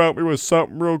 can you help me with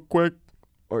something real quick?"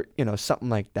 Or something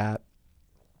like that.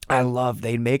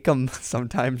 They'd make them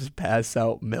sometimes pass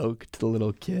out milk to the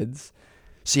little kids.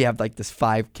 So you have like this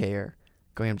 5K-er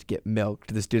going up to get milk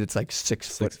to this dude that's like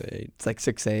 6 foot. 6'8". It's like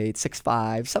 6'8",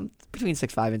 6'5", some between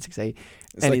 6'5" and 6'8".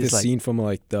 It's And like the he's like- scene from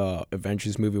like the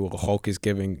Avengers movie where Hulk is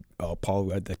giving Paul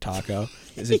Rudd the taco.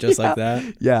 Is it just like that?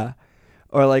 Yeah.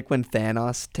 Or like when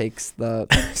Thanos takes the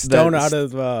Stone out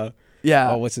of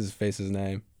yeah what's his face's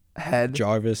name? head.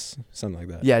 Jarvis, something like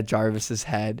that. Yeah, Jarvis's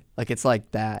head. Like it's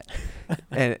like that.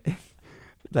 And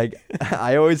like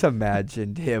I always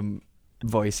imagined him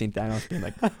voicing Thanos being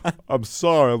like, "I'm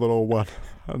sorry, little one.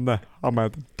 I'm gonna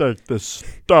have to take this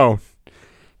stone."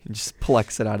 And just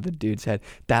plucks it out of the dude's head.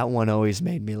 That one always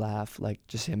made me laugh. Like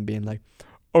just him being like,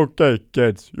 "Okay,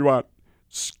 kids, you want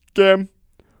skim,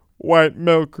 white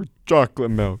milk, or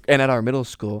chocolate milk?" And at our middle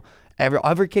school,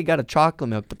 every kid got a chocolate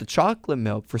milk, but the chocolate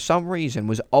milk for some reason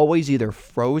was always either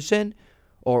frozen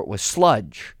or it was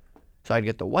sludge. So I'd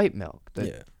get the white milk,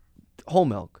 the whole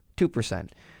milk, 2%.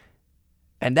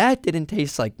 And that didn't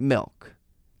taste like milk.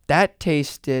 That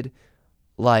tasted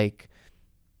like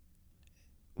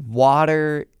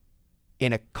water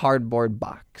in a cardboard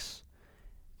box.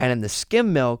 And then the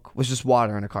skim milk was just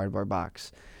water in a cardboard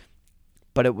box.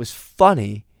 But it was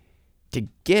funny to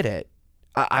get it.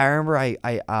 I remember I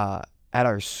at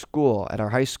our school, at our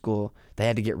high school, they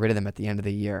had to get rid of them at the end of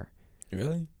the year.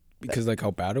 Really? Because like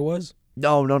how bad it was?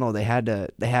 No. They had to,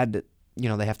 they have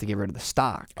to get rid of the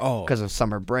stock. Oh. Because of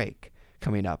summer break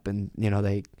coming up, and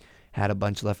they had a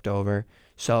bunch left over,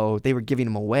 so they were giving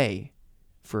them away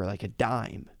for like a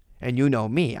dime. And you know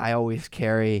me, I always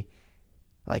carry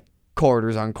like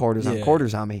quarters on quarters on Yeah.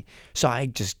 quarters on me. So I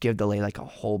just give the lady like a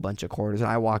whole bunch of quarters, and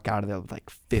I walk out of there with like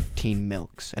 15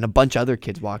 milks, and a bunch of other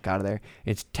kids walk out of there.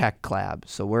 It's tech lab,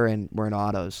 so we're in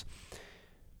autos.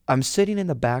 I'm sitting in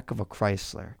the back of a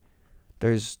Chrysler.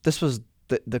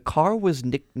 The car was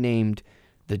nicknamed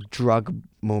the drug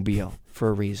mobile for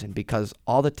a reason, because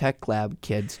all the tech lab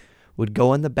kids would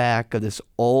go in the back of this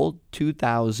old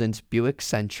 2000s Buick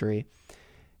Century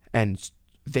and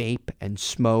vape and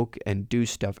smoke and do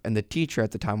stuff. And the teacher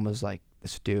at the time was like,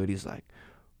 this dude, he's like,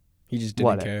 He just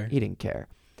didn't care. He didn't care.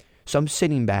 So I'm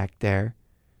sitting back there.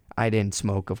 I didn't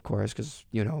smoke, of course, because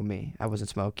you know me. I wasn't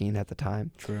smoking at the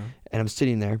time. True. And I'm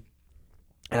sitting there,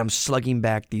 and I'm slugging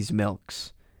back these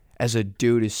milks as a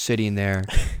dude is sitting there.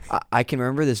 I can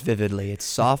remember this vividly. It's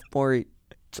sophomore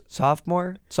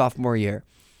year.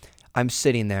 I'm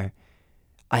sitting there.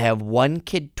 I have one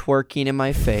kid twerking in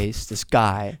my face, this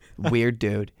guy, weird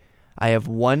dude. I have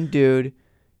one dude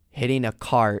hitting a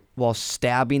cart while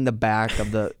stabbing the back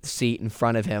of the seat in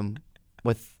front of him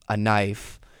with a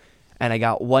knife. And I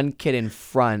got one kid in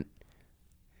front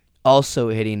also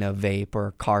hitting a vape or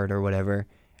a cart or whatever.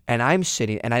 And I'm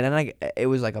sitting, and it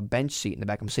was like a bench seat in the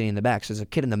back. I'm sitting in the back. So there's a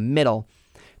kid in the middle,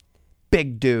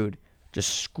 big dude,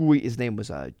 his name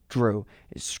was Drew,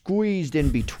 squeezed in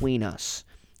between us.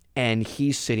 And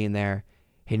he's sitting there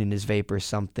hitting his vape or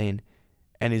something.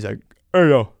 And he's like, hey,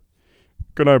 yo,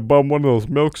 can I bum one of those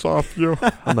milks off you?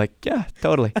 I'm like, yeah,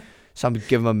 totally. So I'm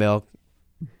giving him a milk.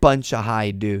 Bunch of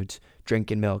high dudes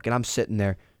drinking milk. And I'm sitting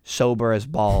there sober as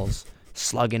balls,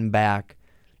 slugging back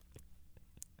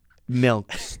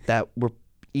milks that were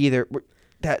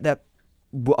that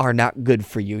are not good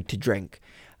for you to drink.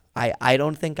 I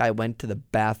don't think I went to the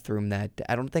bathroom that day.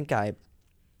 I don't think I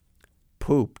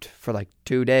pooped for like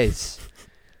 2 days,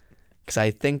 because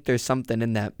I think there's something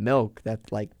in that milk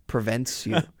that like prevents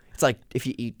you. It's like if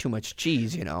you eat too much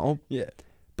cheese, you know. Yeah.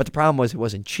 But the problem was it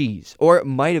wasn't cheese, or it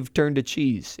might have turned to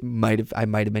cheese. I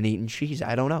might have been eating cheese.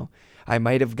 I don't know. I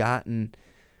might have gotten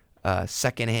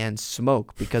secondhand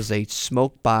smoke because they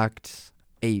smoke boxed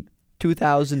a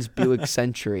 2000s Buick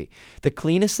Century. The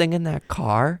cleanest thing in that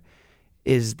car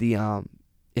is the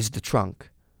trunk.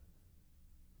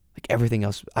 Like everything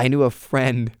else. I knew a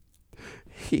friend.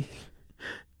 He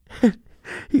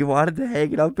wanted to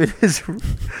hang it up in his room.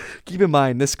 Keep in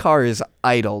mind, this car is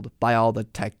idled by all the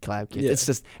tech lab kids.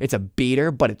 Yeah. It's a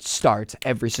beater, but it starts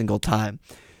every single time.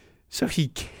 So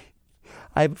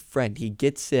I have a friend. He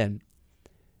gets in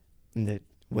and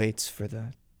waits for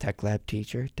the tech lab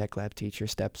teacher. Tech lab teacher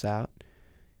steps out,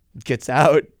 gets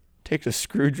out, takes a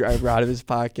screwdriver out of his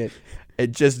pocket,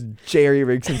 and just jerry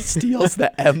rigs and steals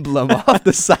the emblem off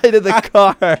the side of the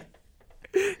car.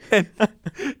 And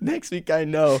next week I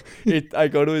go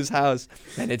to his house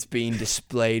and it's being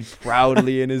displayed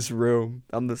proudly in his room.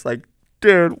 I'm just like,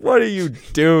 dude, what are you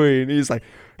doing? He's like,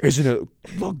 isn't it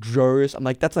luxurious? I'm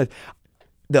like, that's like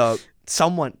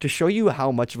someone, to show you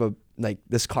how much of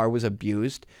this car was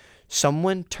abused,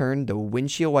 someone turned the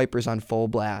windshield wipers on full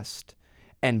blast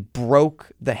and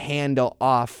broke the handle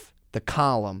off the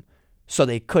column so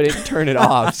they couldn't turn it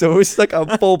off. So it was like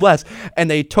a full blast.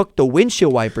 And they took the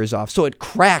windshield wipers off, so it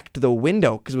cracked the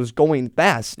window because it was going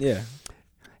fast. Yeah.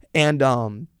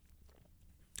 And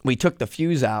we took the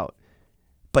fuse out,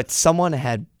 but someone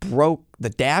had broke the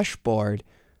dashboard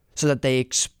so that they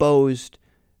exposed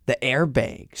the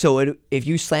airbag. So if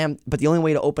you slam, but the only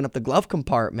way to open up the glove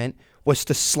compartment was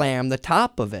to slam the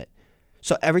top of it.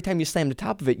 So every time you slammed the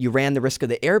top of it, you ran the risk of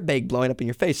the airbag blowing up in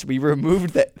your face. So we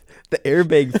removed the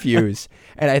airbag fuse,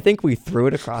 and I think we threw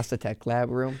it across the tech lab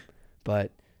room.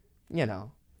 But, you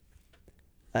know,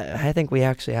 I think we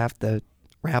actually have to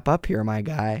wrap up here, my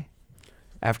guy,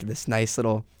 after this nice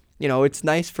little, it's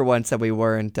nice for once that we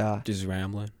weren't. Just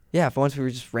rambling. Yeah, for once we were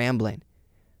just rambling.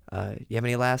 You have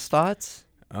any last thoughts?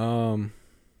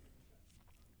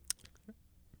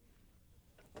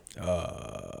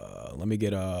 Let me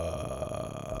get a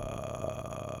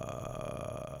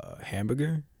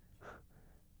hamburger.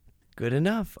 Good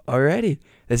enough. Alrighty.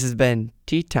 This has been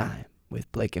Tea Time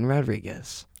with Blake and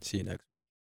Rodriguez. See you next.